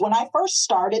When I first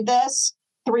started this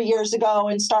 3 years ago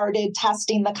and started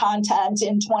testing the content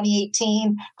in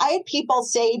 2018, I had people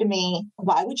say to me,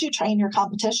 why would you train your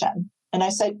competition? And I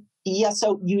said, yeah,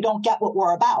 so you don't get what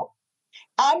we're about.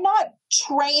 I'm not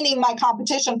training my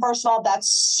competition. First of all,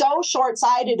 that's so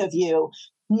short-sighted of you.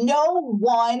 No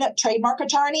one trademark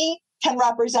attorney can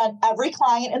represent every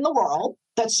client in the world.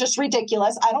 That's just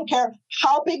ridiculous. I don't care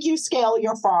how big you scale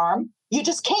your firm. You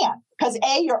just can't, because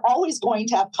A, you're always going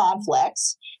to have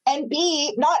conflicts, and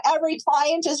B, not every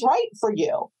client is right for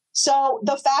you. So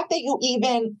the fact that you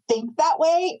even think that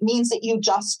way means that you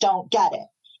just don't get it.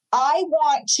 I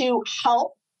want to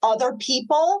help other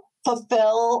people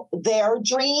fulfill their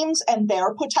dreams and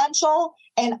their potential.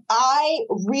 And I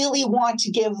really want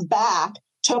to give back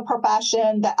to a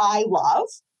profession that I love,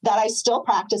 that I still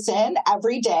practice in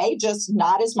every day, just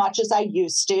not as much as I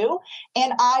used to.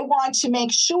 And I want to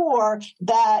make sure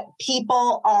that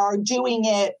people are doing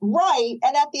it right.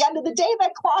 And at the end of the day,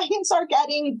 that clients are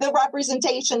getting the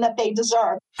representation that they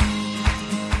deserve.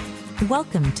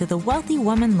 Welcome to the Wealthy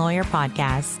Woman Lawyer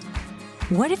Podcast.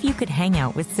 What if you could hang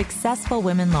out with successful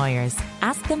women lawyers,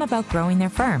 ask them about growing their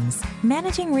firms,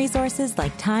 managing resources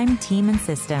like time, team, and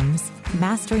systems,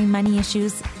 mastering money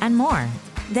issues, and more?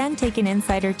 Then take an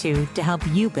insight or two to help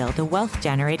you build a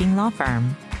wealth-generating law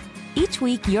firm. Each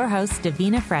week, your host,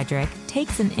 Davina Frederick,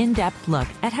 takes an in-depth look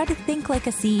at how to think like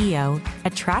a CEO,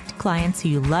 attract clients who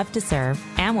you love to serve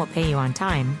and will pay you on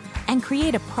time, and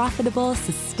create a profitable,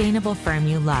 sustainable firm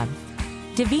you love.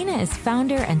 Davina is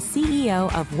founder and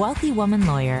CEO of Wealthy Woman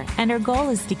Lawyer, and her goal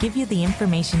is to give you the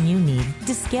information you need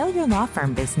to scale your law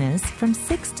firm business from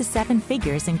 6 to 7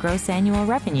 figures in gross annual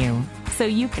revenue, so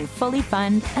you can fully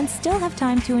fund and still have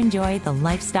time to enjoy the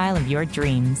lifestyle of your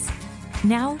dreams.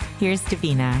 Now, here's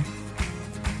Davina.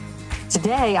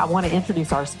 Today, I want to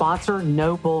introduce our sponsor,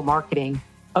 No Bull Marketing.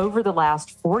 Over the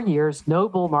last 4 years, No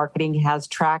Bull Marketing has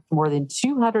tracked more than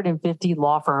 250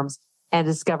 law firms and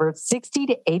discovered 60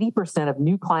 to 80% of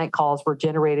new client calls were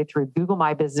generated through Google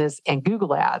My Business and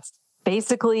Google Ads.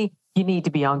 Basically, you need to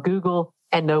be on Google,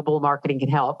 and No Bull Marketing can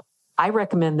help. I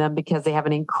recommend them because they have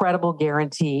an incredible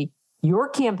guarantee. Your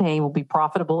campaign will be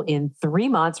profitable in 3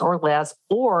 months or less,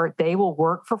 or they will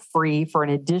work for free for an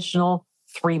additional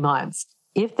 3 months.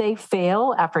 If they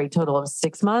fail after a total of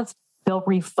 6 months, they'll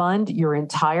refund your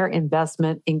entire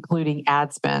investment, including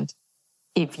ad spend.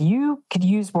 If you could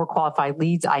use more qualified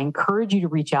leads, I encourage you to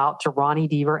reach out to Ronnie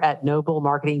Deaver at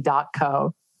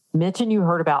nobullmarketing.co. Mention you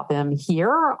heard about them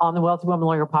here on the Wealthy Woman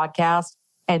Lawyer podcast,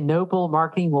 and No Bull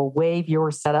Marketing will waive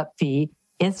your setup fee,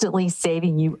 instantly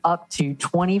saving you up to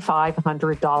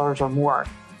 $2,500 or more.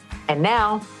 And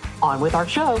now, on with our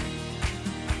show.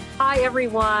 Hi,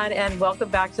 everyone, and welcome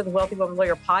back to the Wealthy Woman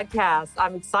Lawyer podcast.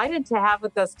 I'm excited to have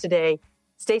with us today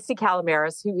Stacey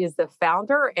Calamares, who is the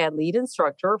founder and lead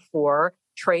instructor for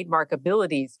Trademark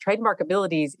Abilities. Trademark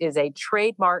Abilities is a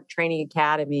trademark training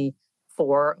academy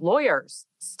for lawyers.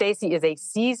 Stacey is a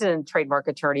seasoned trademark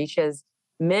attorney. She has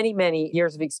many, many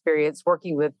years of experience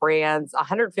working with brands,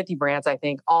 150 brands, I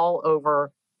think, all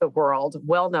over the world,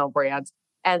 well-known brands.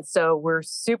 And so we're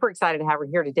super excited to have her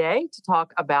here today to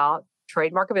talk about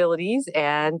Trademark Abilities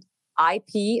and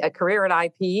IP, a career in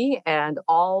IP, and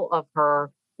all of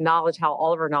her knowledge, how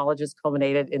all of her knowledge is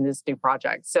culminated in this new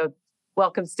project. So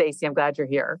welcome, Stacey. I'm glad you're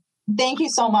here. Thank you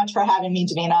so much for having me,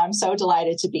 Davina. I'm so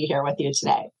delighted to be here with you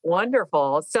today.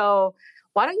 Wonderful. So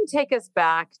why don't you take us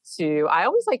back to, I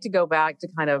always like to go back to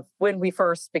kind of when we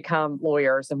first become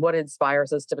lawyers and what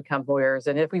inspires us to become lawyers.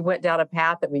 And if we went down a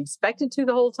path that we expected to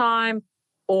the whole time,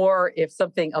 or if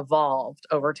something evolved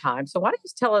over time. So why don't you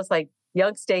tell us, like,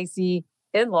 young Stacey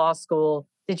in law school,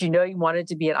 did you know you wanted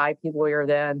to be an IP lawyer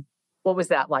then? What was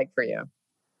that like for you?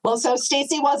 Well, so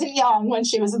Stacey wasn't young when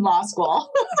she was in law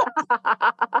school.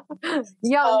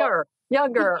 Younger.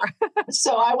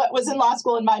 So I was in law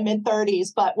school in my mid-30s,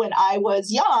 but when I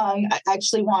was young, I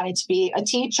actually wanted to be a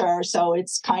teacher. So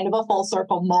it's kind of a full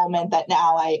circle moment that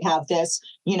now I have this,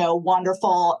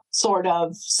 wonderful sort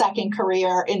of second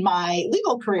career in my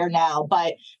legal career now.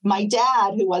 But my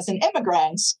dad, who was an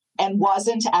immigrant and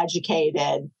wasn't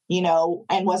educated,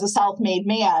 and was a self-made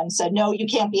man, said, no, you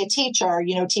can't be a teacher.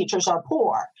 Teachers are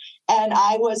poor. And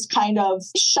I was kind of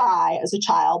shy as a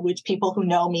child, which people who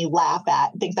know me laugh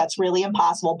at, think that's really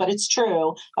impossible, but it's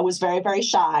true. I was very, very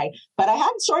shy, but I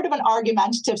had sort of an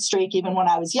argumentative streak even when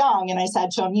I was young. And I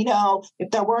said to him,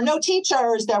 if there were no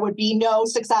teachers, there would be no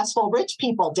successful rich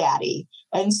people, Daddy.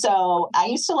 And so I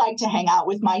used to like to hang out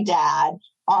with my dad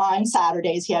on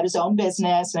Saturdays. He had his own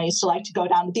business, and I used to like to go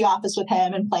down to the office with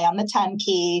him and play on the 10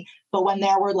 key. But when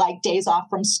there were like days off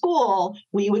from school,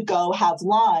 we would go have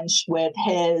lunch with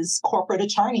his corporate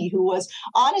attorney, who was,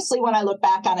 honestly, when I look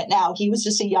back on it now, he was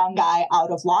just a young guy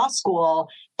out of law school.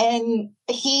 And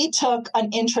he took an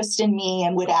interest in me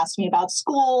and would ask me about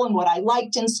school and what I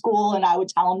liked in school. And I would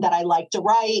tell him that I liked to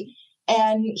write.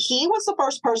 And he was the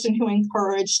first person who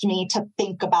encouraged me to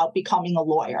think about becoming a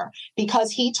lawyer,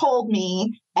 because he told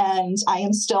me, and I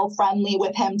am still friendly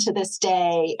with him to this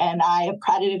day, and I have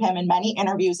credited him in many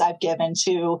interviews I've given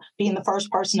to being the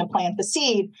first person to plant the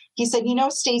seed. He said, you know,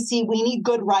 Stacey, we need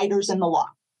good writers in the law.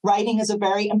 Writing is a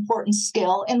very important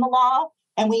skill in the law,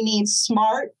 and we need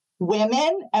smart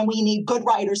women, and we need good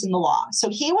writers in the law. So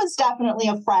he was definitely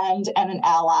a friend and an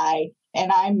ally. And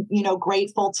I'm,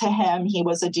 grateful to him. He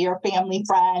was a dear family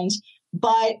friend.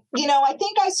 But, I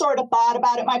think I sort of thought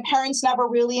about it. My parents never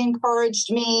really encouraged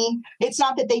me. It's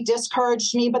not that they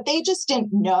discouraged me, but they just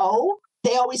didn't know.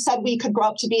 They always said we could grow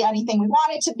up to be anything we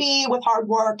wanted to be with hard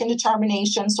work and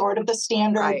determination, sort of the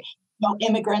standard right.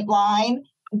 Immigrant line.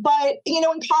 But, in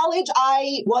college,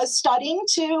 I was studying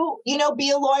to,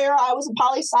 be a lawyer. I was a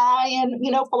poli-sci and,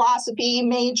 philosophy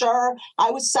major.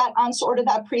 I was set on sort of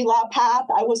that pre-law path.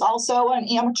 I was also an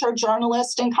amateur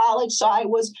journalist in college, so I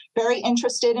was very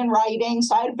interested in writing.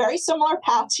 So I had a very similar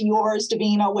path to yours,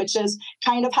 Davina, which is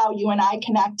kind of how you and I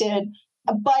connected.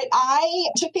 But I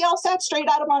took the LSAT straight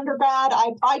out of undergrad.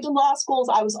 I applied to law schools.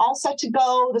 I was all set to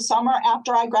go the summer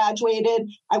after I graduated.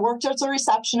 I worked as a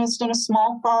receptionist in a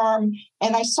small firm,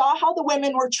 and I saw how the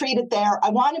women were treated there. I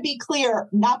want to be clear,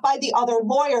 not by the other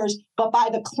lawyers, but by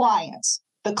the clients.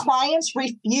 The clients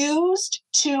refused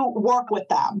to work with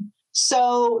them.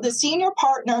 So the senior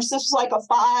partners, this was like a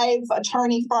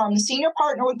 5-attorney firm. The senior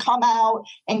partner would come out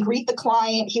and greet the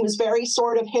client. He was very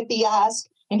sort of hippie-esque.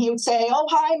 And he would say, oh,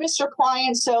 hi, Mr.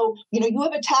 Client. So, you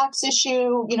have a tax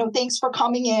issue. Thanks for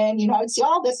coming in. I would say,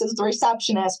 oh, this is the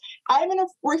receptionist. I'm going to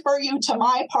refer you to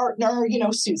my partner,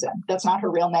 Susan. That's not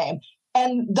her real name.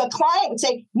 And the client would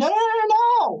say,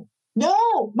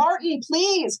 no, Martin,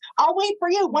 please. I'll wait for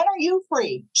you. When are you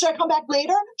free? Should I come back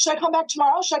later? Should I come back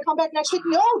tomorrow? Should I come back next week?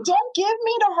 No, don't give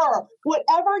me to her.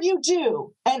 Whatever you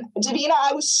do. And Davina,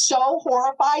 I was so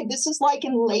horrified. This is like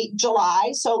in late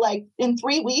July. So like in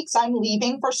 3 weeks, I'm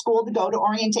leaving for school to go to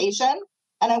orientation.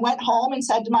 And I went home and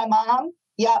said to my mom,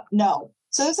 yep, no.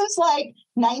 So this is like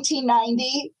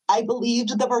 1990. I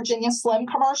believed the Virginia Slim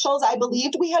commercials. I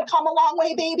believed we had come a long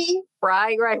way, baby.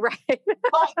 Right.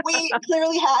 But we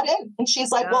clearly hadn't. And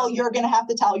she's like, well, you're going to have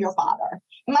to tell your father.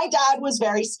 And my dad was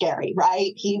very scary,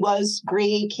 right? He was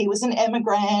Greek. He was an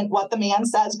immigrant. What the man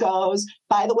says goes.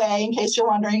 By the way, in case you're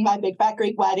wondering, my big fat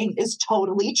Greek wedding is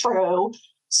totally true.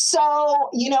 So,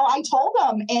 I told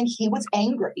him, and he was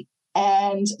angry.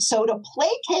 And so to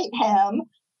placate him,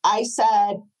 I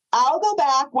said, I'll go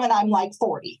back when I'm like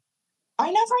 40. I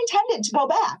never intended to go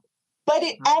back, but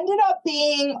it ended up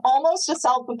being almost a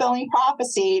self-fulfilling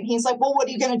prophecy. And he's like, well, what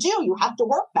are you going to do? You have to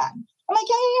work then. I'm like,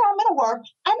 yeah, I'm going to work.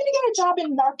 I'm going to get a job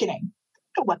in marketing. I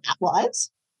don't know what that was.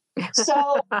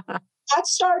 So that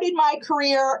started my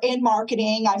career in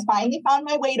marketing. I finally found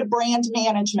my way to brand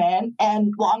management.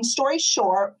 And long story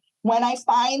short, when I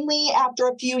finally, after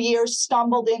a few years,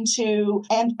 stumbled into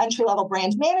an entry-level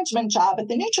brand management job at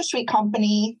the NutraSweet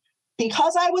company,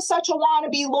 because I was such a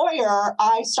wannabe lawyer,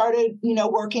 I started,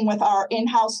 working with our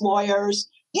in-house lawyers,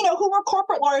 who were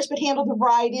corporate lawyers but handled a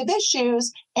variety of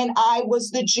issues. And I was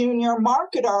the junior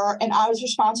marketer, and I was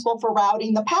responsible for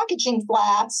routing the packaging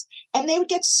flats. And they would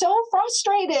get so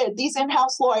frustrated, these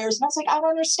in-house lawyers. And I was like, I don't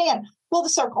understand. Well, the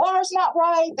circular is not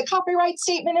right. The copyright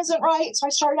statement isn't right. So I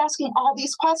started asking all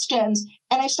these questions,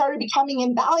 and I started becoming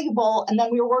invaluable. And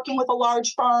then we were working with a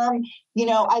large firm.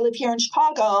 I live here in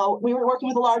Chicago. We were working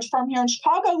with a large firm here in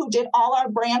Chicago who did all our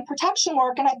brand protection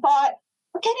work. And I thought,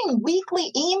 we're getting weekly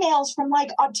emails from like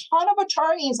a ton of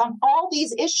attorneys on all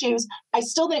these issues. I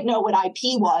still didn't know what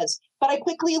IP was, but I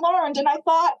quickly learned. And I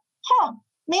thought,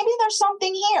 maybe there's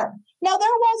something here. Now, there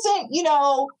wasn't,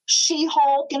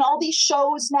 She-Hulk and all these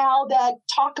shows now that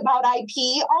talk about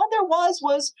IP. All there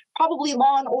was probably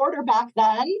Law and Order back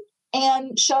then,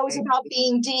 and shows about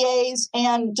being DAs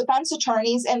and defense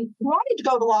attorneys, and wanted to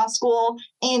go to law school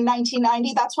in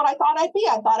 1990. That's what I thought I'd be.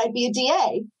 I thought I'd be a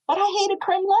DA, but I hated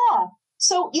crim law.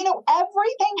 So,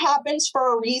 everything happens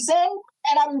for a reason.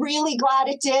 And I'm really glad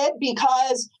it did,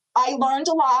 because I learned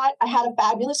a lot. I had a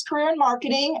fabulous career in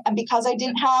marketing. And because I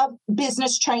didn't have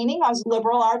business training, I was a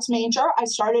liberal arts major. I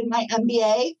started my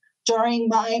MBA during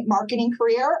my marketing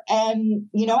career, and,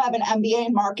 I have an MBA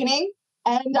in marketing.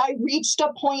 And I reached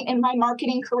a point in my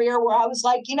marketing career where I was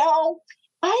like,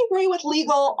 I agree with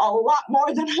legal a lot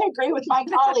more than I agree with my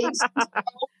colleagues.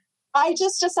 I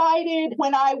just decided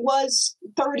when I was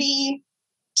 32,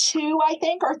 I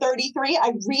think, or 33,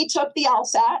 I retook the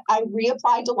LSAT. I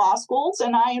reapplied to law schools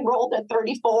and I enrolled at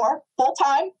 34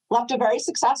 full-time, left a very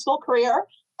successful career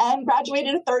and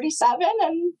graduated at 37.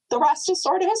 And the rest is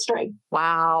sort of history.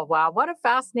 Wow. What a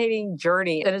fascinating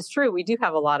journey. And it's true. We do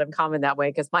have a lot in common that way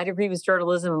because my degree was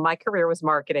journalism and my career was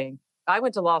marketing. I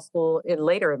went to law school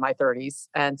later in my 30s.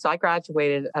 And so I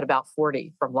graduated at about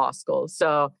 40 from law school.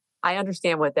 So I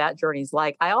understand what that journey's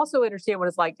like. I also understand what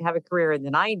it's like to have a career in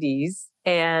the 90s.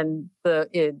 And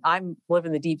I'm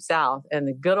living the deep South, and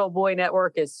the good old boy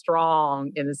network is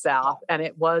strong in the South. And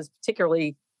it was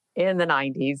particularly in the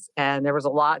 90s. And there was a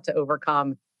lot to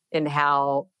overcome in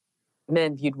how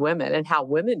men viewed women and how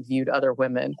women viewed other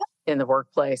women in the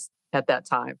workplace at that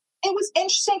time. It was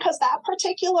interesting because that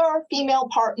particular female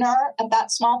partner at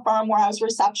that small firm where I was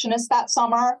receptionist that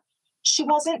summer, she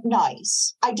wasn't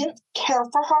nice. I didn't care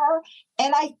for her.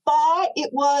 And I thought it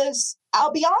was,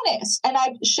 I'll be honest, and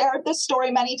I've shared this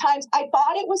story many times, I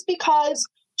thought it was because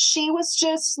she was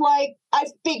just like, I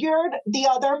figured the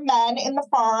other men in the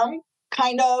firm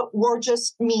kind of were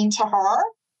just mean to her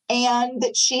and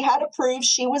that she had to prove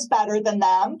she was better than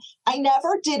them. I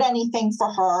never did anything for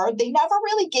her. They never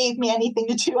really gave me anything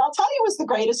to do. I'll tell you, it was the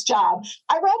greatest job.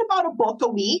 I read about a book a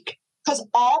week because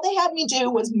all they had me do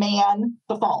was man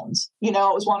the phones. You know,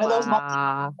 it was one of those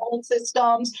phone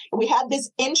systems. We had this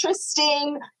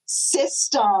interesting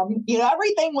system. You know,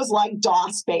 everything was like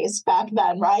DOS based back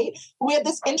then, right? We had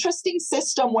this interesting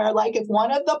system where, like, if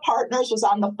one of the partners was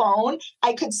on the phone,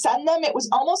 I could send them. It was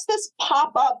almost this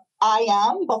pop-up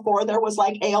IM before there was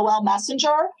like AOL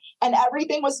Messenger, and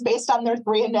everything was based on their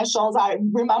 3 initials. I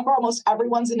remember almost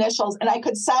everyone's initials, and I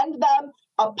could send them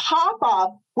a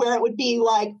pop-up where it would be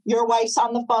like, your wife's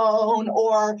on the phone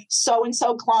or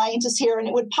so-and-so client is here. And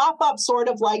it would pop up sort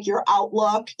of like your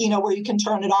Outlook, you know, where you can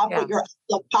turn it off, but your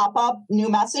Outlook pop-up new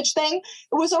message thing.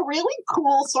 It was a really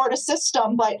cool sort of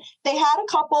system, but they had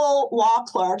a couple law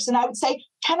clerks and I would say,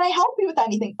 can I help you with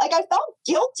anything? Like, I felt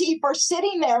guilty for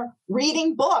sitting there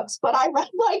reading books, but I read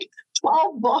like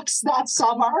 12 books that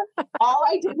summer. All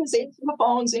I did was answer the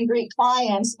phones and greet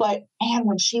clients. But man,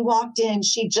 when she walked in,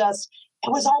 it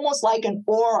was almost like an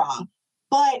aura.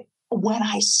 But when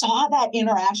I saw that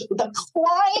interaction, the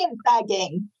client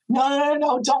begging,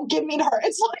 no, don't give me to her.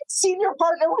 It's like senior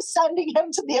partner was sending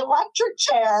him to the electric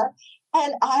chair.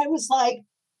 And I was like,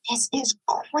 this is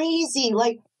crazy.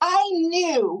 Like, I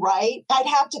knew, right, I'd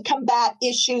have to combat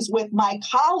issues with my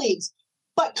colleagues,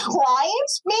 but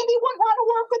clients maybe wouldn't want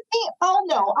to work with me. Oh,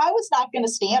 no, I was not going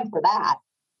to stand for that.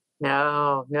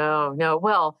 No.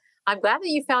 Well, I'm glad that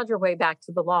you found your way back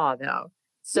to the law, though.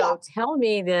 So tell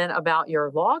me then about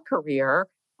your law career.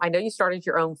 I know you started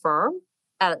your own firm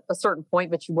at a certain point,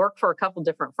 but you worked for a couple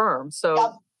different firms. So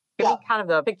give me kind of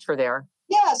the picture there.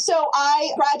 Yeah. So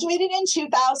I graduated in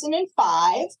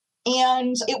 2005,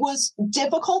 and it was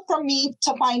difficult for me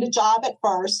to find a job at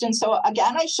first. And so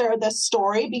again, I share this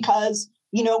story because,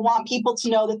 you know, want people to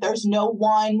know that there's no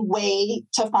one way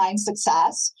to find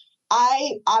success.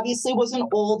 I obviously was an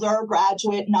older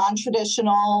graduate,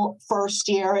 non-traditional first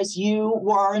year as you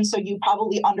were. And so you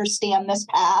probably understand this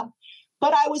path.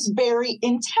 But I was very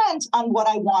intent on what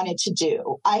I wanted to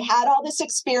do. I had all this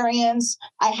experience.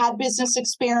 I had business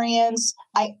experience.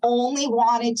 I only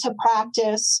wanted to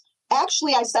practice.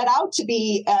 Actually, I set out to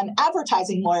be an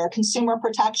advertising lawyer, consumer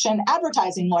protection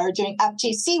advertising lawyer, doing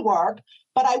FTC work.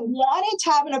 But I wanted to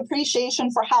have an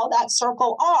appreciation for how that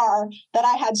Circle R that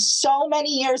I had so many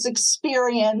years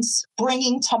experience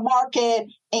bringing to market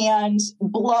and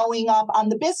blowing up on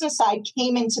the business side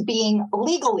came into being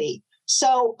legally.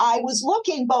 So I was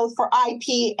looking both for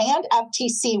IP and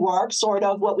FTC work, sort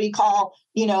of what we call,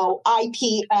 you know,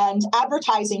 IP and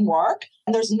advertising work.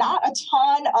 And there's not a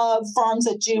ton of firms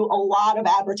that do a lot of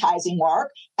advertising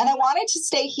work. And I wanted to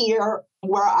stay here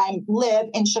where I live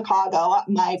in Chicago.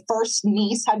 My first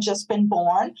niece had just been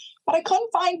born, but I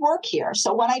couldn't find work here.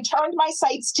 So when I turned my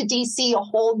sights to DC, a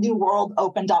whole new world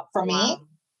opened up for me. Wow.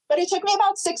 But it took me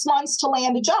about 6 months to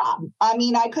land a job. I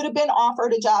mean, I could have been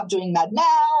offered a job doing med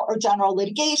mal or general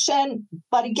litigation.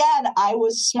 But again, I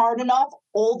was smart enough,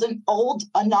 old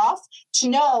enough to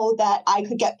know that I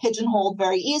could get pigeonholed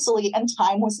very easily and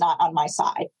time was not on my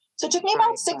side. So it took me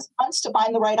about 6 months to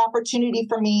find the right opportunity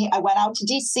for me. I went out to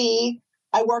DC.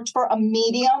 I worked for a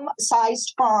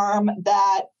medium-sized firm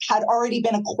that had already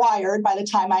been acquired by the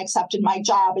time I accepted my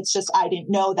job. It's just I didn't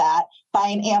know that, by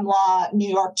an Am Law New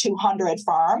York 200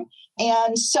 firm.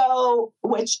 And so,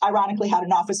 which ironically had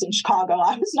an office in Chicago.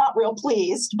 I was not real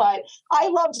pleased, but I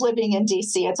loved living in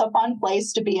DC. It's a fun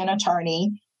place to be an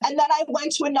attorney. And then I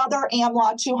went to another Am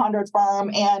Law 200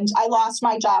 firm, and I lost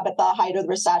my job at the height of the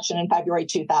recession in February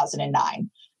 2009.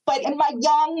 But in my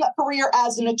young career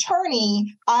as an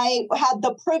attorney, I had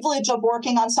the privilege of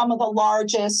working on some of the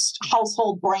largest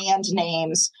household brand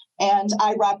names. And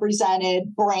I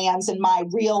represented brands, and my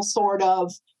real sort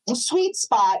of sweet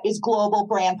spot is global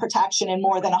brand protection in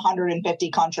more than 150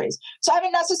 countries. So I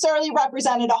haven't necessarily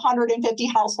represented 150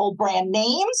 household brand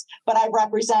names, but I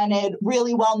represented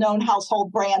really well-known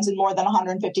household brands in more than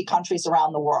 150 countries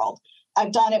around the world.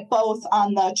 I've done it both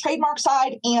on the trademark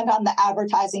side and on the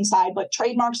advertising side, but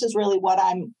trademarks is really what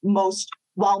I'm most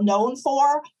well known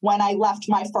for. When I left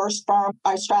my first firm,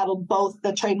 I straddled both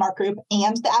the trademark group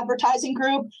and the advertising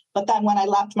group. But then when I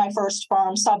left my first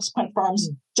firm, subsequent firms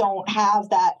don't have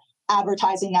that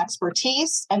advertising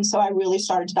expertise. And so I really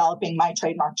started developing my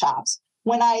trademark chops.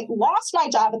 When I lost my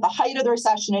job at the height of the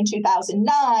recession in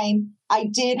 2009, I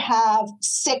did have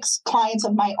 6 clients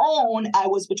of my own. I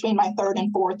was between my 3rd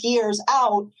and 4th years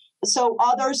out. So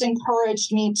others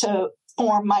encouraged me to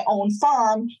form my own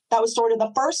firm. That was sort of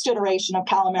the first iteration of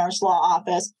Calomeris Law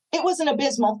Office. It was an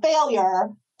abysmal failure.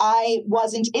 I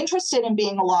wasn't interested in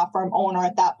being a law firm owner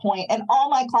at that point, and all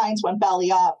my clients went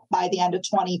belly up by the end of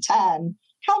 2010.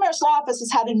 Calomeris Law Office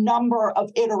has had a number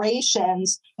of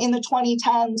iterations. In the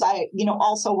 2010s, I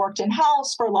also worked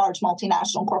in-house for large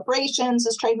multinational corporations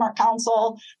as trademark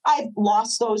counsel. I've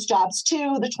lost those jobs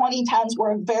too. The 2010s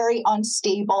were a very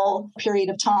unstable period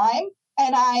of time.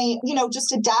 And I,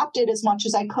 just adapted as much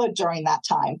as I could during that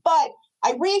time. But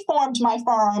I reformed my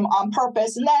firm on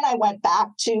purpose. And then I went back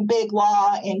to big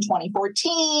law in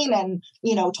 2014 and,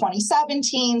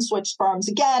 2017, switched firms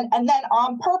again. And then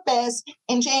on purpose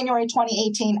in January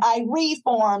 2018, I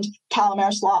reformed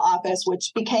Calomeris Law Office,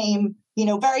 which became,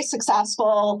 very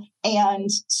successful and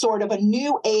sort of a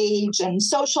new age and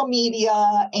social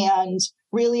media, and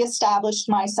really established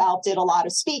myself, did a lot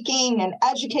of speaking and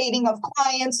educating of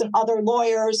clients and other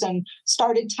lawyers, and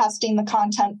started testing the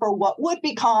content for what would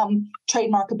become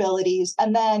Trademark Abilities.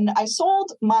 And then I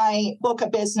sold my book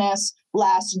of business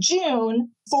last June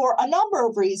for a number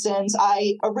of reasons.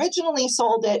 I originally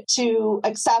sold it to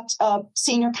accept a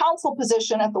senior counsel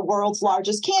position at the world's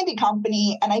largest candy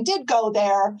company, and I did go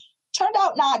there. Turned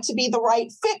out not to be the right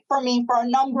fit for me for a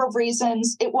number of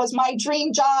reasons. It was my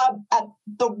dream job at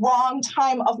the wrong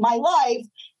time of my life.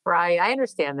 Right. I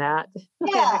understand that.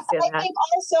 Yeah. I think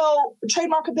also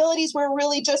Trademark Abilities were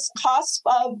really just cusp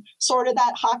of sort of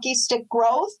that hockey stick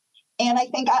growth. And I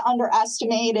think I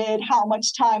underestimated how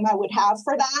much time I would have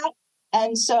for that.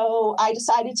 And so I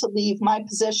decided to leave my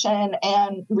position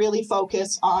and really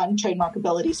focus on Trademark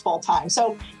Abilities full time.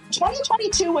 So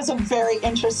 2022 was a very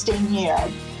interesting year.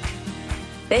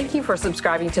 Thank you for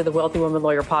subscribing to the Wealthy Woman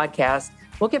Lawyer podcast.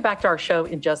 We'll get back to our show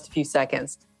in just a few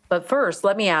seconds. But first,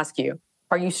 let me ask you,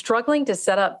 are you struggling to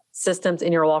set up systems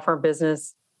in your law firm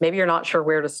business? Maybe you're not sure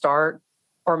where to start,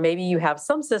 or maybe you have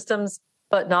some systems,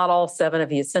 but not all 7 of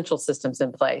the essential systems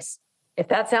in place. If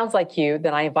that sounds like you,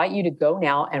 then I invite you to go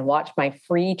now and watch my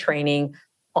free training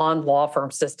on law firm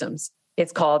systems.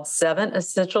 It's called 7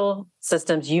 Essential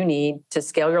Systems You Need to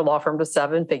Scale Your Law Firm to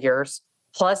 7 Figures,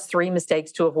 plus 3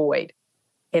 Mistakes to Avoid.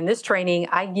 In this training,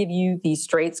 I give you the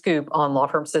straight scoop on law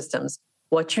firm systems,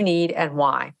 what you need and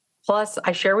why. Plus,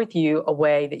 I share with you a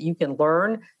way that you can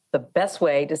learn the best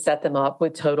way to set them up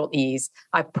with total ease.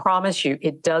 I promise you,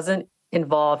 it doesn't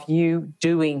involve you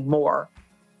doing more.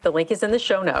 The link is in the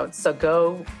show notes, so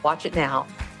go watch it now.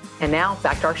 And now,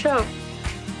 back to our show.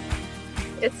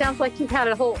 It sounds like you've had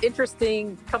a whole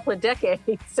interesting couple of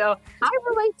decades. So I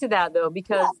relate to that, though,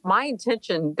 because my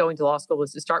intention going to law school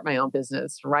was to start my own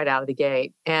business right out of the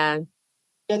gate. And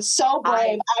it's so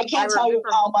brave. I can't tell you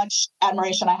how much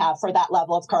admiration I have for that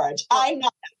level of courage. I'm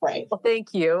not that brave. Well,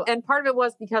 thank you. And part of it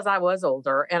was because I was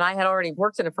older and I had already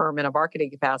worked in a firm in a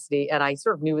marketing capacity, and I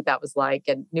sort of knew what that was like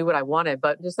and knew what I wanted.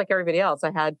 But just like everybody else,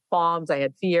 I had qualms, I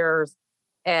had fears.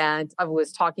 And I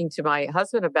was talking to my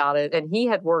husband about it, and he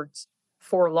had worked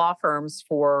for law firms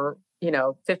for,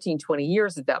 15, 20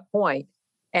 years at that point.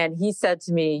 And he said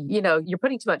to me, you're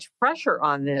putting too much pressure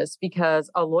on this because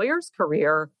a lawyer's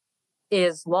career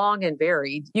is long and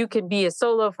varied. You can be a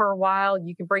solo for a while.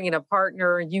 You can bring in a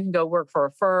partner. You can go work for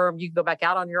a firm. You can go back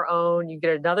out on your own. You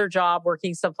get another job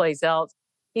working someplace else.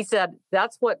 He said,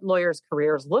 that's what lawyers'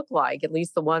 careers look like, at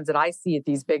least the ones that I see at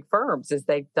these big firms, is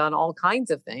they've done all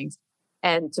kinds of things.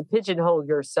 and to pigeonhole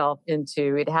yourself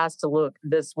into it has to look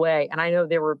this way. And I know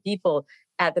there were people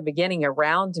at the beginning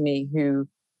around me who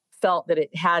felt that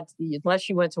it had, unless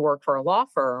you went to work for a law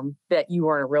firm, that you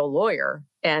weren't a real lawyer,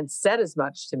 and said as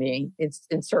much to me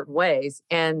in certain ways.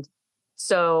 And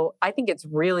so I think it's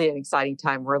really an exciting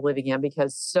time we're living in,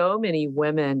 because so many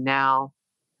women now,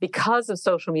 because of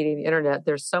social media and the internet,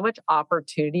 there's so much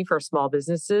opportunity for small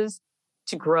businesses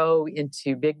to grow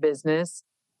into big business.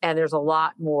 And there's a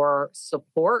lot more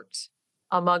support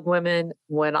among women.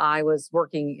 When I was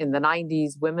working in the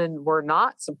 90s, women were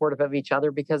not supportive of each other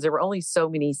because there were only so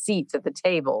many seats at the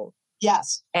table.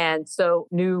 Yes. And so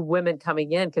new women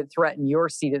coming in could threaten your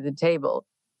seat at the table.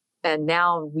 And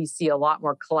now we see a lot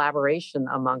more collaboration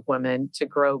among women to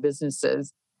grow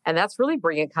businesses. And that's really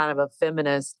bringing kind of a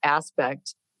feminist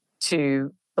aspect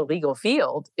to the legal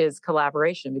field, is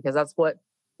collaboration, because that's what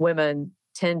women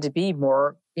tend to be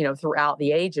more, throughout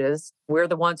the ages. We're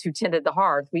the ones who tended the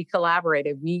hearth. We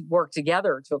collaborated. We worked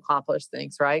together to accomplish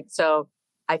things, right? So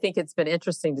I think it's been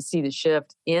interesting to see the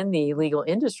shift in the legal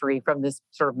industry from this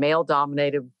sort of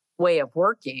male-dominated way of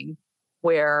working,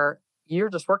 where you're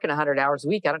just working 100 hours a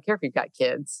week. I don't care if you've got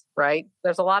kids, right?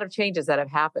 There's a lot of changes that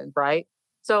have happened, right?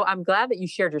 So I'm glad that you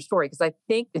shared your story, because I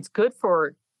think it's good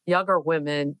for younger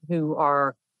women who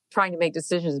are trying to make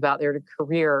decisions about their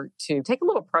career to take a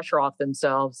little pressure off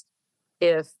themselves.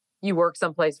 If you work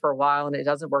someplace for a while and it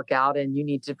doesn't work out and you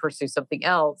need to pursue something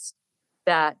else,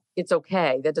 that it's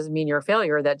okay. That doesn't mean you're a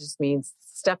failure. That just means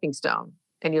stepping stone.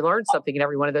 And you learn something in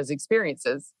every one of those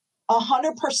experiences.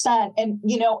 100%. And,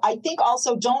 I think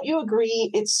also, don't you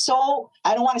agree? It's so,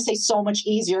 I don't want to say so much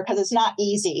easier, because it's not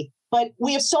easy, but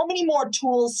we have so many more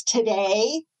tools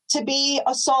today to be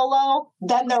a solo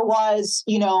than there was,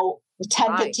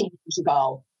 10, 15 years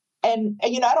ago. And, I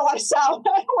don't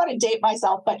want to date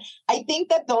myself, but I think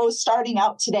that those starting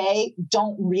out today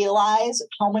don't realize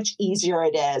how much easier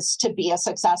it is to be a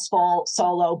successful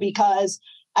solo, because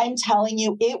I'm telling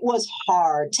you, it was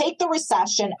hard. Take the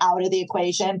recession out of the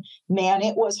equation. Man,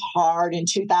 it was hard in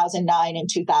 2009 and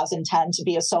 2010 to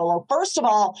be a solo. First of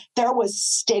all, there was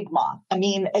stigma. I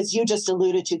mean, as you just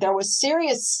alluded to, there was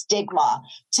serious stigma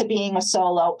to being a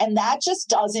solo, and that just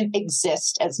doesn't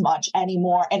exist as much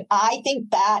anymore. And I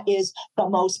think that is the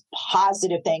most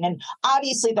positive thing. And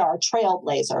obviously there are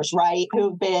trailblazers, right,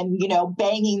 who've been,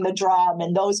 banging the drum,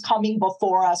 and those coming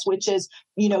before us, which is,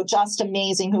 just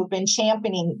amazing, who've been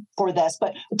championing for this.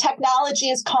 But technology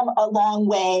has come a long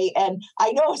way. And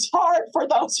I know it's hard for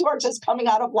those who are just coming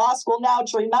out of law school now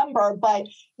to remember, but,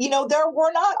 there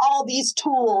were not all these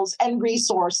tools and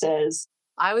resources.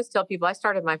 I always tell people I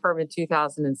started my firm in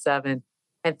 2007,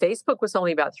 and Facebook was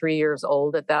only about 3 years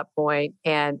old at that point,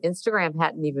 and Instagram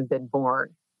hadn't even been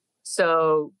born.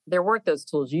 So there weren't those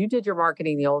tools. You did your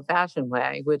marketing the old-fashioned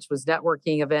way, which was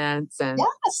networking events and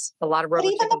a lot of But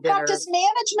even the practice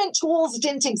management tools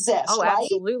didn't exist. Oh, right?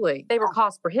 Absolutely. They were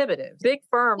cost prohibitive. Big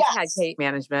firms had case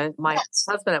management. My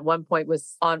husband at one point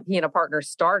he and a partner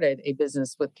started a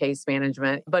business with case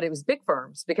management, but it was big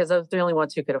firms because those were the only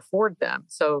ones who could afford them.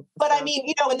 But I mean,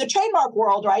 in the trademark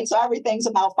world, right? So everything's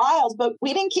about files, but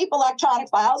we didn't keep electronic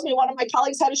files. One of my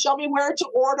colleagues had to show me where to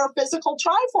order physical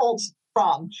trifolds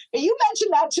from. If you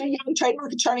mentioned that to a young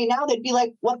trademark attorney now, they'd be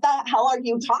like, what the hell are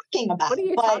you talking about? What are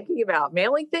you talking about?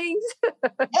 Mailing things?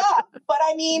 Yeah. But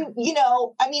I mean,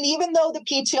 even though the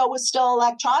PTO was still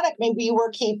electronic, maybe we were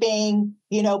keeping,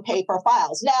 paper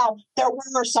files. Now, there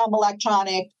were some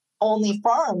electronic only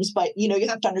firms, but, you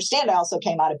have to understand, I also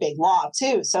came out of big law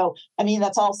too. So,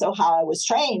 that's also how I was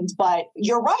trained. But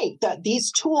you're right, that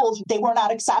these tools, they were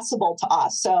not accessible to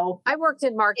us. So I worked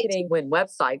in marketing when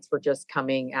websites were just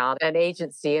coming out, an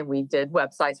agency, and we did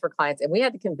websites for clients, and we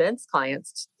had to convince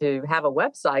clients to have a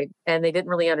website, and they didn't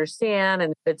really understand.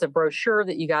 And it's a brochure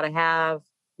that you got to have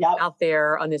out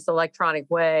there on this electronic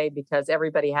way because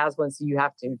everybody has one. So you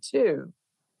have to too.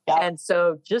 And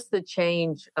so just the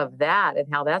change of that and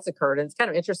how that's occurred. And it's kind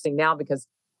of interesting now because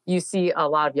you see a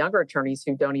lot of younger attorneys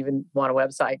who don't even want a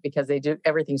website because they do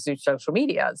everything through social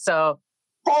media. So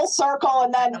full circle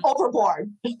and then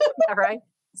overboard. Right.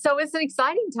 So it's an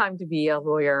exciting time to be a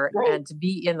lawyer and to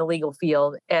be in the legal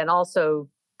field, and also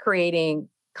creating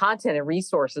content and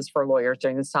resources for lawyers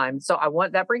during this time. So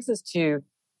that brings us to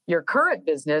your current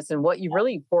business and what you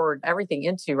really poured everything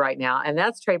into right now. And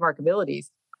that's Trademark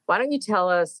Abilities. Why don't you tell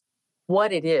us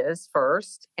what it is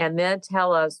first, and then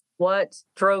tell us what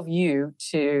drove you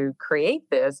to create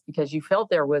this, because you felt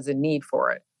there was a need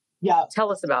for it. Yeah.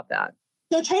 Tell us about that.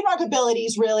 So Trademark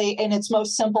Abilities, really, in its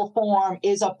most simple form,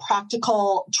 is a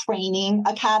practical training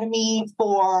academy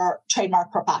for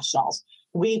trademark professionals.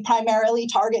 We primarily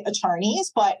target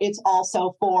attorneys, but it's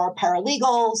also for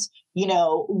paralegals,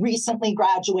 recently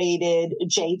graduated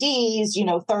JDs,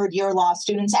 third-year law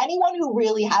students, anyone who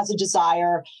really has a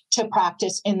desire to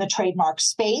practice in the trademark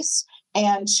space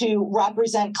and to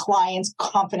represent clients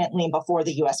confidently before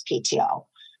the USPTO.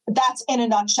 That's in a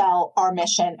nutshell our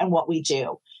mission and what we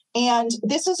do. And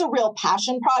this is a real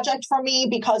passion project for me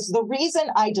because the reason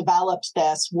I developed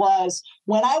this was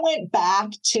when I went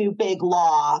back to big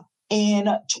law in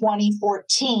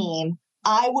 2014,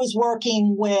 I was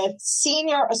working with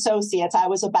senior associates. I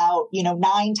was about,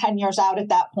 9-10 years out at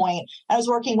that point. I was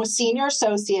working with senior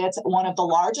associates at one of the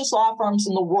largest law firms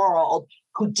in the world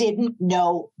who didn't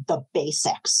know the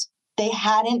basics. They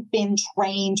hadn't been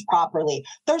trained properly.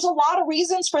 There's a lot of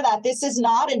reasons for that. This is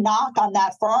not a knock on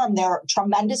that firm. They're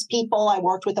tremendous people. I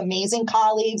worked with amazing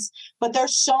colleagues, but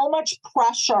there's so much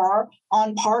pressure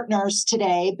on partners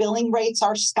today. Billing rates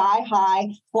are sky high.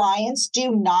 Clients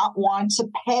do not want to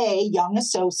pay young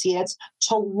associates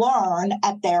to learn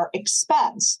at their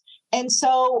expense. And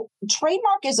so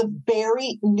trademark is a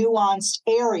very nuanced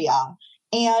area.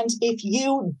 And if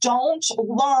you don't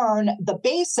learn the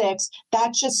basics,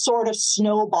 that just sort of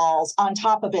snowballs on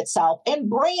top of itself. And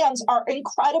brands are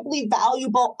incredibly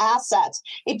valuable assets.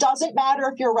 It doesn't matter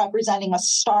if you're representing a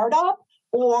startup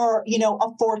or, a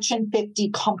Fortune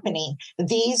 50 company.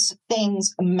 These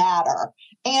things matter.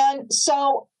 And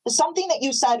so something that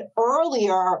you said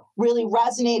earlier really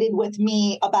resonated with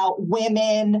me about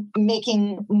women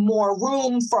making more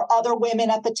room for other women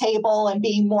at the table and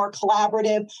being more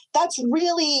collaborative. That's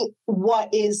really what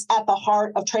is at the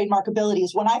heart of Trademark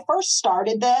Abilities. When I first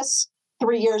started this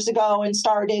 3 years ago and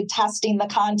started testing the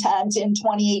content in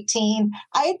 2018,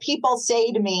 I had people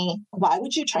say to me, why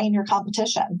would you train your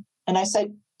competition? And I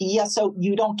said, yeah, so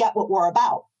you don't get what we're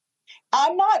about.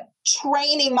 I'm not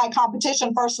training my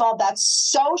competition. First of all, that's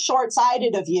so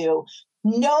short-sighted of you.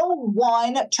 No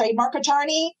one trademark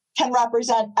attorney can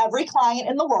represent every client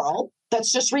in the world.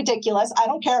 That's just ridiculous. I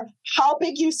don't care how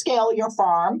big you scale your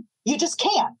firm. You just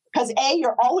can't because A,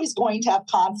 you're always going to have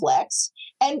conflicts.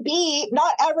 And B,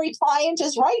 not every client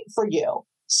is right for you.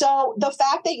 So the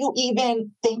fact that you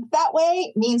even think that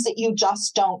way means that you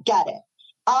just don't get it.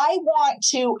 I want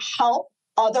to help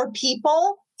other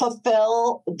people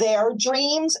fulfill their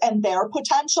dreams and their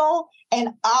potential. And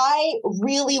I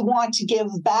really want to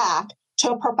give back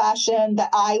to a profession that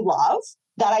I love,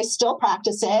 that I still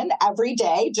practice in every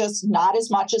day, just not as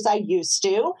much as I used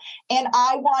to. And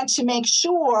I want to make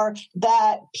sure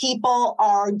that people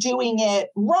are doing it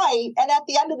right. And at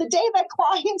the end of the day, that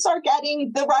clients are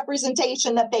getting the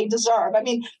representation that they deserve. I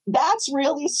mean, that's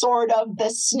really sort of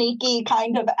the sneaky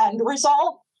kind of end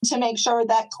result, to make sure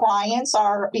that clients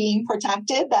are being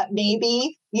protected, that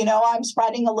maybe, I'm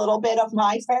spreading a little bit of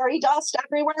my fairy dust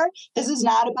everywhere. This is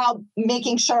not about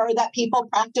making sure that people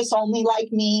practice only like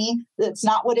me. That's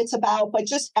not what it's about, but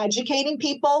just educating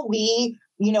people. We,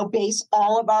 base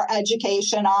all of our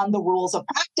education on the rules of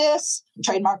practice.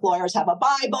 Trademark lawyers have a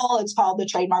Bible. It's called the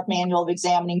Trademark Manual of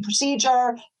Examining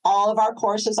Procedure. All of our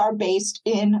courses are based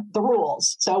in the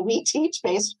rules. So we teach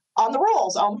based on the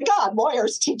rules. Oh my God,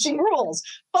 lawyers teaching rules.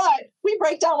 But we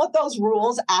break down what those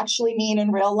rules actually mean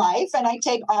in real life. And I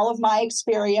take all of my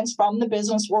experience from the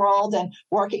business world and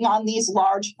working on these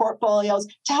large portfolios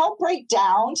to help break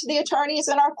down to the attorneys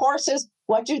in our courses,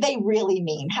 what do they really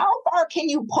mean? How far can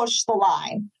you push the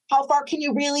line? How far can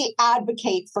you really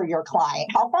advocate for your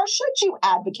client? How far should you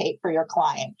advocate for your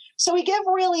client? So we give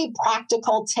really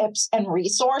practical tips and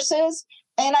resources.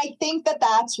 And I think that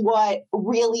that's what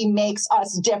really makes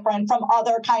us different from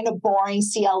other kind of boring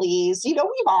CLEs. We've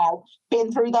all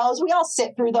been through those. We all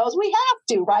sit through those. We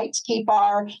have to, right, to keep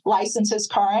our licenses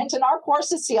current. And our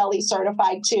course is CLE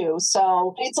certified too.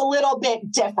 So it's a little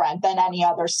bit different than any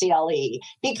other CLE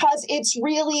because it's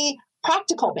really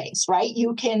practical based, right?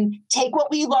 You can take what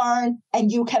we learn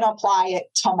and you can apply it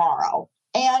tomorrow.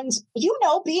 And,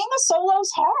 being a solo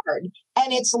is hard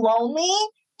and it's lonely.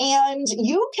 And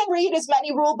you can read as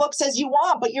many rule books as you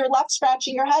want, but you're left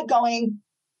scratching your head going,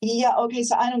 yeah, okay,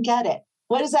 so I don't get it.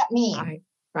 What does that mean?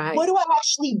 Right. What do I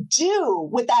actually do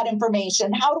with that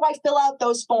information? How do I fill out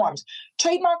those forms?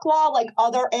 Trademark law, like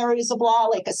other areas of law,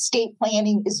 like estate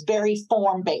planning, is very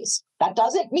form-based. That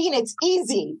doesn't mean it's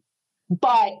easy,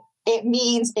 but it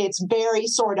means it's very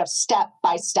sort of step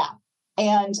by step.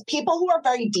 And people who are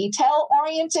very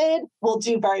detail-oriented will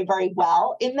do very, very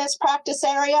well in this practice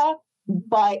area.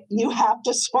 But you have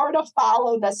to sort of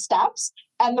follow the steps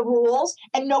and the rules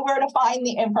and know where to find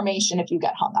the information if you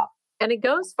get hung up. And it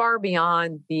goes far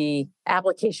beyond the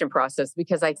application process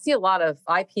because I see a lot of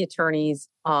IP attorneys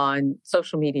on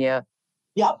social media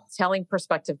Yep. Telling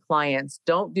prospective clients,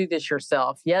 don't do this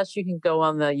yourself. Yes, you can go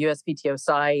on the USPTO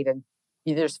site and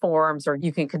there's forms, or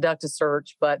you can conduct a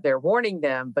search, but they're warning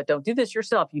them, but don't do this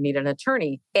yourself. You need an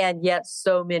attorney. And yet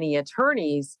so many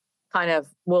attorneys kind of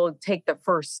will take the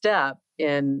first step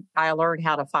in, I learned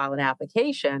how to file an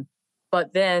application,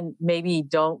 but then maybe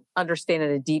don't understand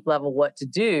at a deep level what to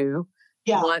do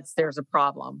once there's a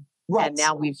problem. Right. And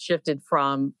now we've shifted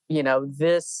from,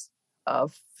 this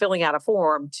filling out a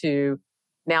form to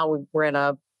now we're in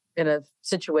a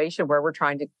situation where we're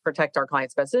trying to protect our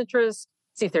clients' best interests,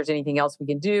 see if there's anything else we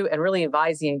can do, and really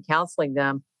advising and counseling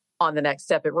them on the next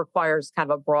step. It requires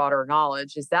kind of a broader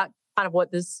knowledge. Is that kind of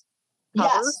what this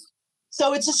covers? Yes.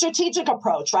 So it's a strategic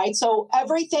approach, right? So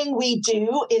everything we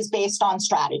do is based on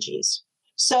strategies.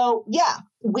 So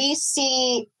we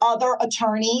see other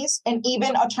attorneys and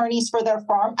even attorneys for their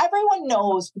firm. Everyone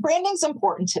knows branding's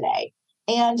important today.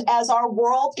 And as our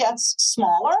world gets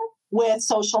smaller with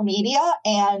social media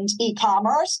and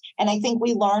e-commerce, and I think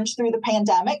we learned through the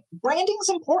pandemic, branding's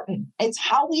important. It's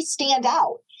how we stand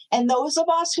out. And those of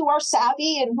us who are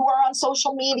savvy and who are on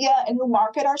social media and who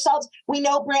market ourselves, we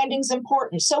know branding's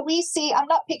important. So we see, I'm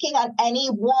not picking on any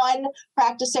one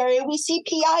practice area. We see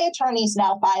PI attorneys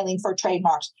now filing for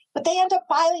trademarks, but they end up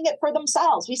filing it for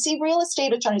themselves. We see real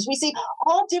estate attorneys. We see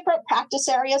all different practice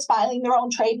areas filing their own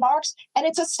trademarks. And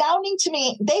it's astounding to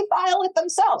me. They file it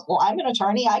themselves. Well, I'm an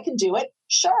attorney. I can do it.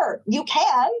 Sure, you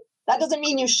can. That doesn't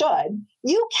mean you should.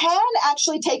 You can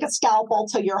actually take a scalpel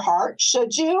to your heart.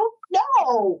 Should you?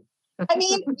 No. I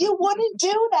mean, you wouldn't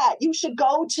do that. You should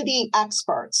go to the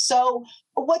experts. So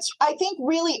what's, I think,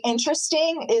 really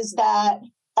interesting is that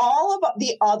all of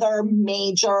the other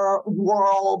major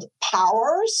world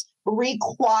powers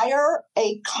require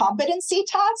a competency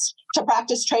test to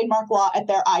practice trademark law at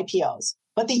their IPOs,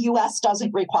 but the U.S.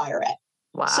 doesn't require it.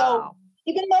 Wow. So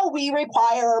even though we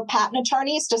require patent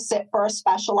attorneys to sit for a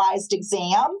specialized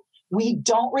exam, we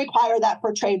don't require that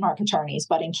for trademark attorneys.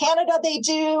 But in Canada, they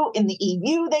do. In the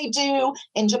EU, they do.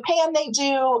 In Japan, they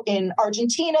do. In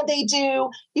Argentina, they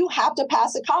do. You have to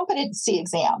pass a competency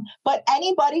exam. But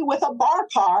anybody with a bar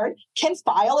card can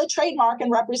file a trademark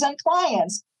and represent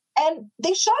clients. And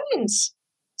they shouldn't.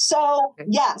 So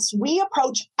yes, we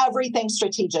approach everything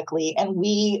strategically and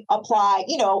we apply,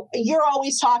 you're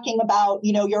always talking about,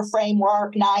 your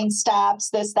framework, 9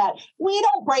 steps, this, that. We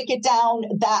don't break it down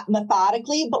that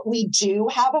methodically, but we do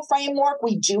have a framework.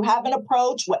 We do have an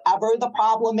approach, whatever the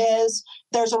problem is.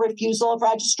 There's a refusal of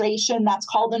registration. That's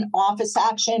called an office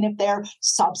action. If they're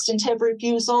substantive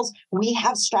refusals, we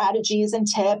have strategies and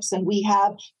tips and we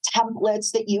have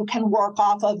templates that you can work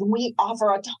off of. We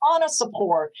offer a ton of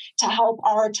support to help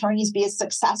our attorneys be as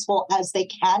successful as they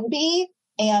can be.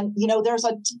 And, there's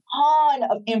a ton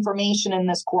of information in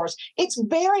this course. It's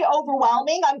very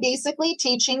overwhelming. I'm basically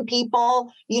teaching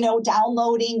people,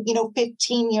 downloading,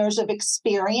 15 years of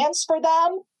experience for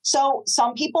them. So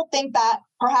some people think that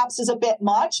perhaps is a bit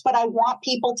much, but I want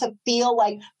people to feel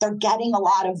like they're getting a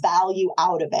lot of value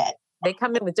out of it. They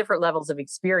come in with different levels of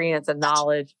experience and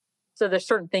knowledge. So there's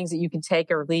certain things that you can take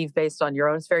or leave based on your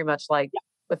own. It's very much like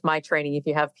with my training. If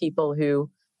you have people who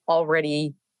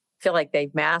already feel like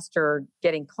they've mastered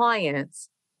getting clients,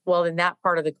 well, then that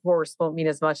part of the course won't mean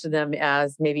as much to them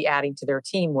as maybe adding to their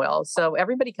team will. So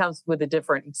everybody comes with a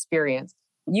different experience.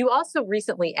 You also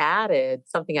recently added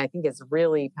something I think is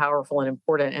really powerful and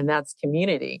important, and that's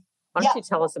community. Why don't you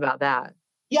tell us about that?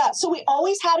 Yeah, so we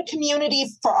always had a community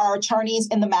for our attorneys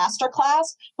in the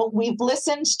masterclass, but we've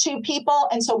listened to people.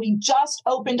 And so we just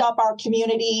opened up our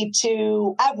community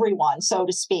to everyone, so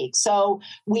to speak. So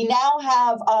we now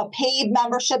have a paid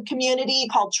membership community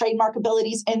called Trademark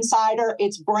Abilities Insider.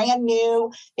 It's brand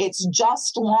new. It's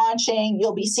just launching.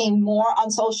 You'll be seeing more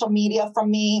on social media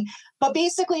from me. But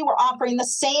basically, we're offering the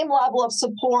same level of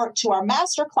support to our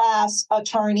masterclass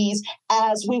attorneys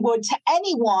as we would to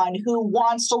anyone who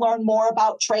wants to learn more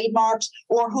about trademarks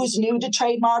or who's new to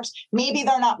trademarks. Maybe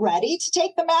they're not ready to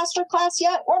take the masterclass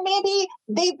yet, or maybe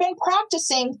they've been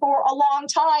practicing for a long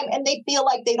time and they feel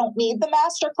like they don't need the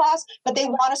masterclass, but they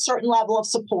want a certain level of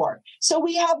support. So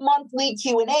we have monthly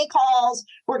Q&A calls.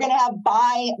 We're going to have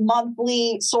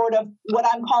bi-monthly sort of what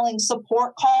I'm calling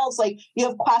support calls. Like you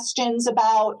have questions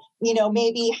about,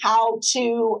 maybe how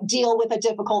to deal with a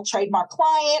difficult trademark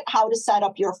client, how to set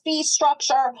up your fee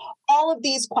structure, all of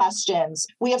these questions.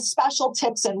 We have special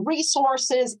tips and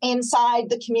resources inside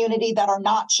the community that are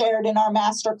not shared in our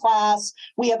masterclass.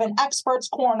 We have an experts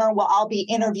corner where I'll be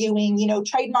interviewing,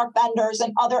 trademark vendors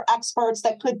and other experts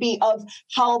that could be of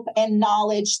help and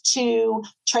knowledge to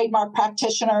trademark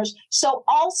practitioners. So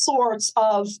all sorts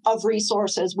of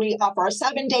resources. We offer a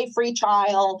 7-day free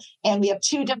trial and we have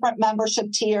 2 different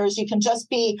membership tiers. You can just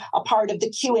be a part of the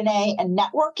Q&A and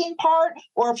networking part,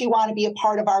 or if you want to be a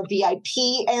part of our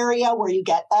VIP area where you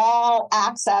get all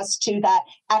access to that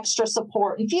extra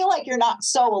support and feel like you're not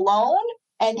so alone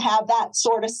and have that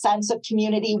sort of sense of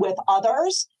community with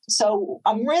others. So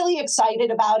I'm really excited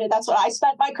about it. That's what I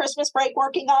spent my Christmas break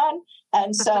working on.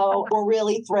 And so we're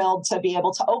really thrilled to be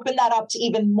able to open that up to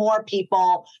even more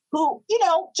people who,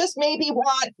 just maybe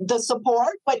want the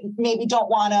support, but maybe don't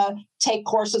want to take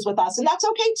courses with us. And that's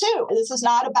okay too. This is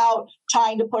not about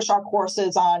trying to push our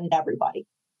courses on everybody.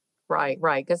 Right.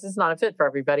 Because it's not a fit for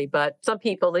everybody. But some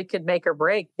people, it could make or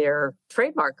break their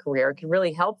trademark career. It can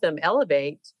really help them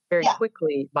elevate very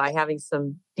quickly by having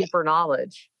some deeper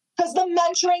knowledge. Because the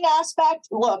mentoring aspect,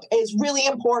 look, is really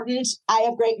important. I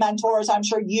have great mentors. I'm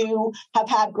sure you have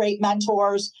had great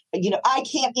mentors. I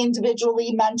can't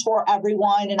individually mentor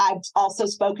everyone. And I've also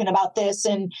spoken about this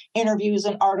in interviews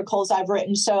and articles I've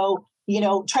written. So,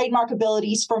 trademark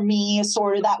abilities for me is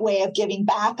sort of that way of giving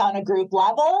back on a group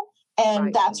level.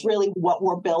 And that's really what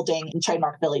we're building in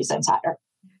Trademark Abilities Insider.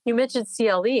 You mentioned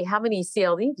CLE. How many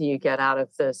CLE do you get out of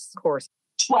this course?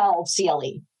 12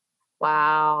 CLE.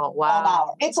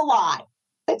 Wow. It's a lot.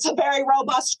 It's a very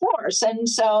robust course. And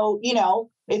so,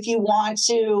 if you want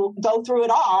to go through it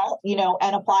all,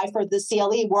 and apply for the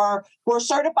CLE, we're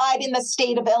certified in the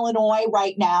state of Illinois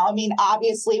right now. I mean,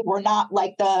 obviously, we're not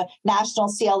like the national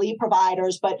CLE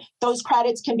providers, but those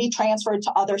credits can be transferred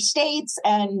to other states.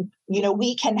 And,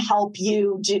 we can help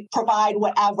you provide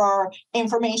whatever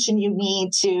information you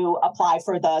need to apply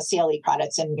for the CLE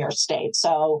credits in your state.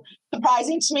 So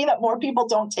surprising to me that more people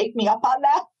don't take me up on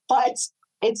that, but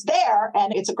it's there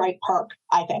and it's a great perk,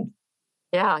 I think.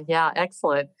 Yeah.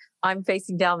 Excellent. I'm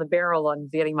facing down the barrel on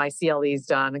getting my CLEs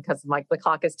done because the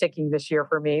clock is ticking this year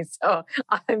for me. So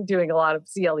I'm doing a lot of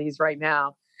CLEs right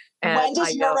now. And when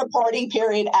does your reporting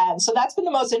period end? So that's been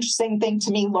the most interesting thing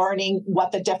to me, learning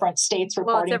what the different states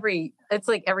reporting. Well, it's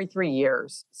like every 3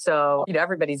 years. So,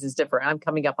 everybody's is different. I'm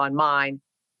coming up on mine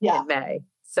in May.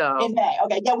 So in May.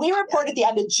 Okay. Yeah. We report at the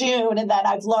end of June. And then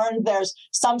I've learned there's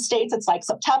some states, it's like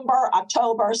September,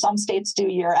 October, some states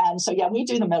do year end. So we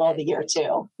do the middle of the year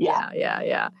too.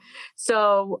 Yeah.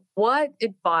 So what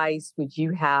advice would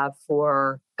you have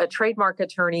for a trademark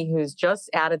attorney who's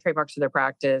just added trademarks to their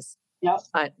practice?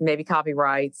 Yep. Maybe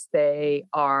copyrights. Maybe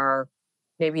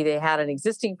they had an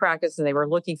existing practice and they were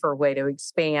looking for a way to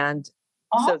expand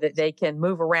so that they can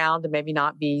move around and maybe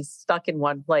not be stuck in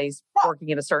one place working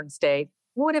in a certain state.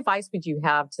 What advice would you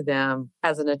have to them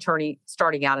as an attorney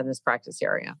starting out in this practice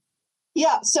area?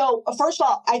 Yeah. So first of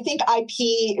all, I think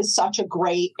IP is such a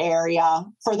great area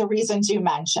for the reasons you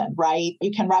mentioned, right?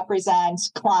 You can represent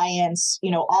clients,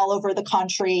 all over the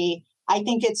country. I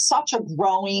think it's such a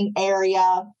growing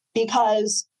area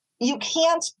because you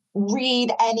can't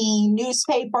read any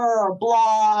newspaper or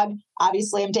blog.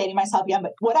 Obviously, I'm dating myself again,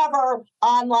 but whatever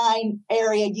online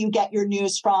area you get your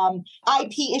news from,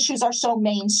 IP issues are so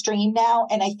mainstream now.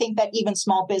 And I think that even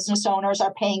small business owners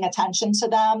are paying attention to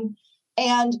them.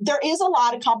 And there is a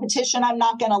lot of competition. I'm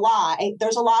not going to lie.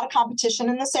 There's a lot of competition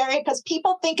in this area because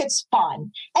people think it's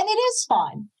fun. And it is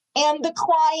fun. And the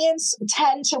clients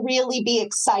tend to really be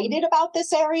excited about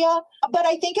this area. But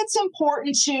I think it's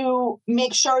important to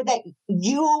make sure that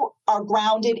you are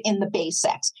grounded in the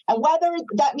basics. And whether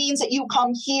that means that you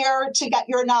come here to get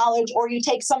your knowledge or you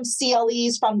take some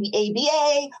CLEs from the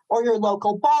ABA or your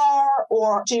local bar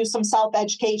or do some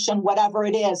self-education, whatever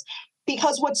it is.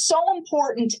 Because what's so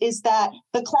important is that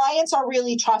the clients are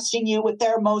really trusting you with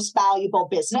their most valuable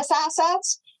business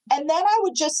assets. And then I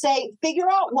would just say, figure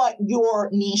out what your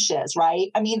niche is, right?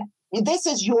 I mean, this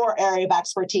is your area of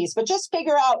expertise, but just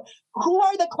figure out who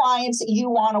are the clients that you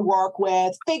want to work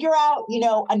with, figure out,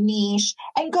 a niche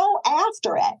and go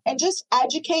after it and just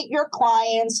educate your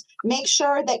clients, make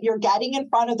sure that you're getting in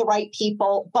front of the right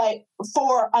people. But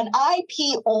for an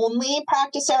IP only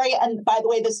practice area, and by the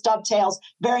way, this dovetails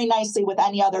very nicely with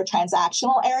any other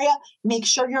transactional area, make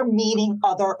sure you're meeting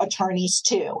other attorneys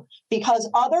too, because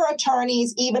other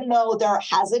attorneys, even though they're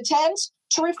hesitant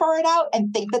to refer it out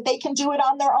and think that they can do it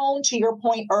on their own, to your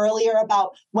point earlier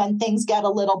about when things get a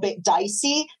little bit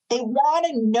dicey, they want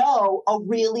to know a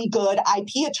really good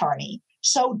IP attorney.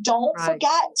 So don't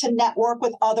forget to network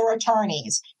with other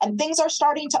attorneys. And things are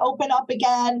starting to open up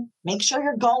again. Make sure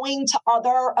you're going to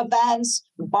other events,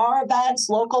 bar events,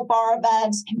 local bar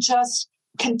events, and just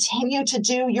continue to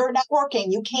do your networking.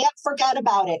 You can't forget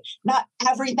about it. Not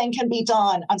everything can be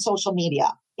done on social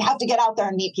media. You have to get out there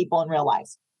and meet people in real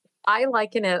life. I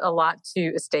liken it a lot to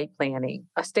estate planning.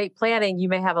 Estate planning, you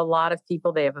may have a lot of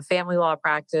people, they have a family law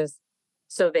practice,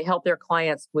 so they help their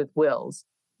clients with wills.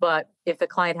 But if the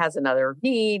client has another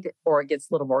need or it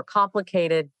gets a little more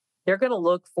complicated, they're going to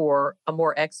look for a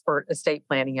more expert estate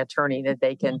planning attorney that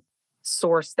they can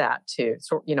source that to,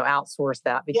 outsource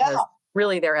that, because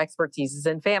really their expertise is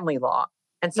in family law.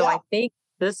 And so I think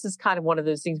this is kind of one of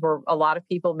those things where a lot of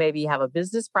people maybe have a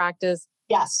business practice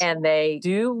and they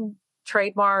do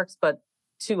trademarks, but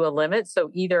to a limit. So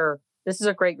either this is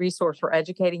a great resource for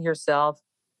educating yourself,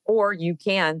 or you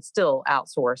can still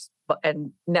outsource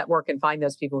and network and find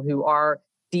those people who are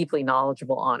deeply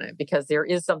knowledgeable on it, because there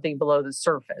is something below the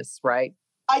surface, right?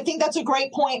 I think that's a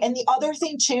great point. And the other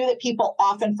thing too that people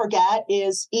often forget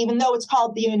is, even though it's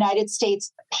called the United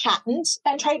States Patent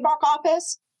and Trademark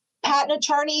Office, patent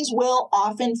attorneys will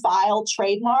often file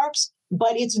trademarks,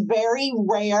 but it's very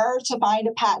rare to find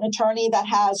a patent attorney that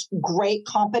has great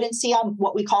competency on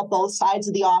what we call both sides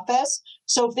of the office.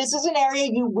 So if this is an area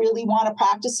you really want to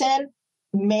practice in,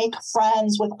 make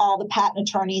friends with all the patent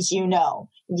attorneys you know.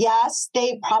 Yes,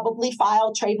 they probably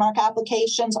file trademark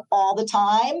applications all the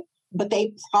time, but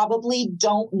they probably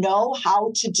don't know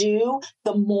how to do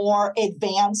the more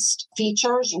advanced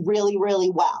features really, really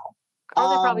well. Or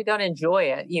they probably don't enjoy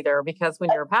it either, because when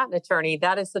you're a patent attorney,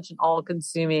 that is such an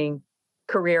all-consuming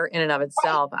career in and of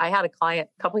itself. Right. I had a client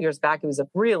a couple of years back who was a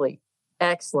really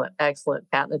excellent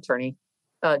patent attorney,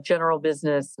 general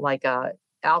business, like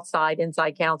outside,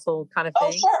 inside counsel kind of thing.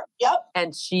 Oh, sure. Yep.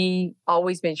 And she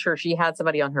always made sure she had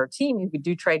somebody on her team who could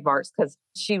do trademarks, because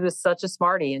she was such a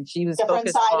smarty and she was different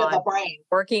focused side on of the brain,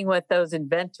 working with those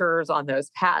inventors on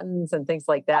those patents and things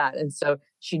like that. And so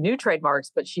she knew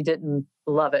trademarks, but she didn't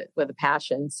love it with a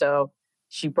passion. So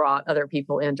she brought other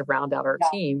people in to round out her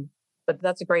team. But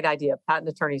that's a great idea. Patent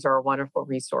attorneys are a wonderful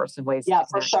resource and ways to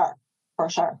connect. For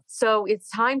sure. So it's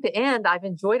time to end. I've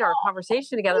enjoyed our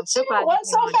conversation together. I'm so glad you went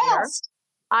so fast.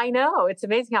 I know. It's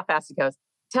amazing how fast it goes.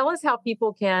 Tell us how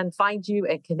people can find you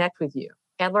and connect with you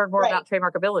and learn more about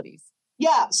Trademark Abilities.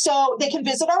 Yeah. So they can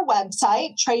visit our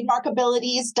website,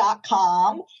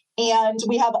 trademarkabilities.com, and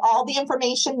we have all the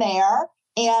information there.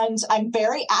 And I'm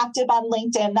very active on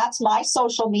LinkedIn. That's my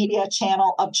social media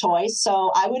channel of choice. So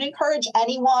I would encourage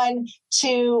anyone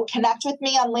to connect with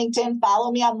me on LinkedIn,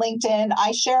 follow me on LinkedIn.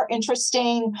 I share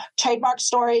interesting trademark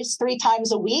stories 3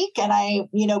 times a week. And I,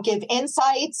 give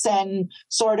insights and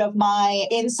sort of my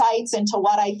insights into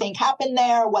what I think happened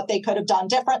there, what they could have done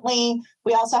differently.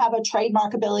 We also have a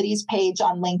Trademark Abilities page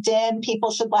on LinkedIn.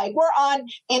 People should we're on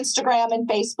Instagram and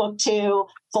Facebook too.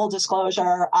 Full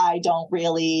disclosure, I don't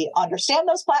really understand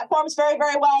those platforms very,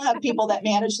 very well. I have people that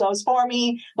manage those for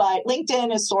me, but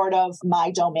LinkedIn is sort of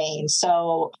my domain.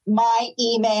 So my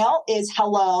email is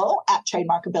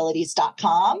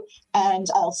hello@trademarkabilities.com. And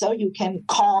also you can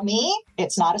call me.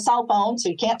 It's not a cell phone, so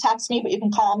you can't text me, but you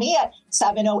can call me at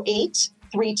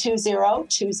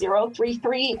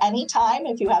 708-320-2033 anytime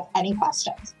if you have any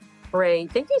questions.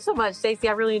 Great. Thank you so much, Stacey.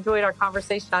 I really enjoyed our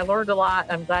conversation. I learned a lot.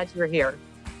 I'm glad you were here.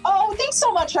 Oh, thanks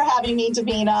so much for having me,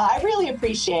 Davina. I really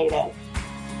appreciate it.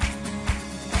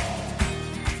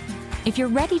 If you're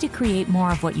ready to create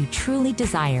more of what you truly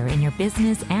desire in your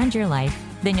business and your life,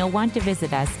 then you'll want to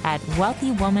visit us at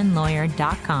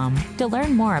wealthywomanlawyer.com to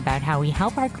learn more about how we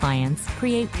help our clients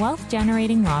create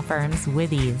wealth-generating law firms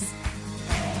with ease.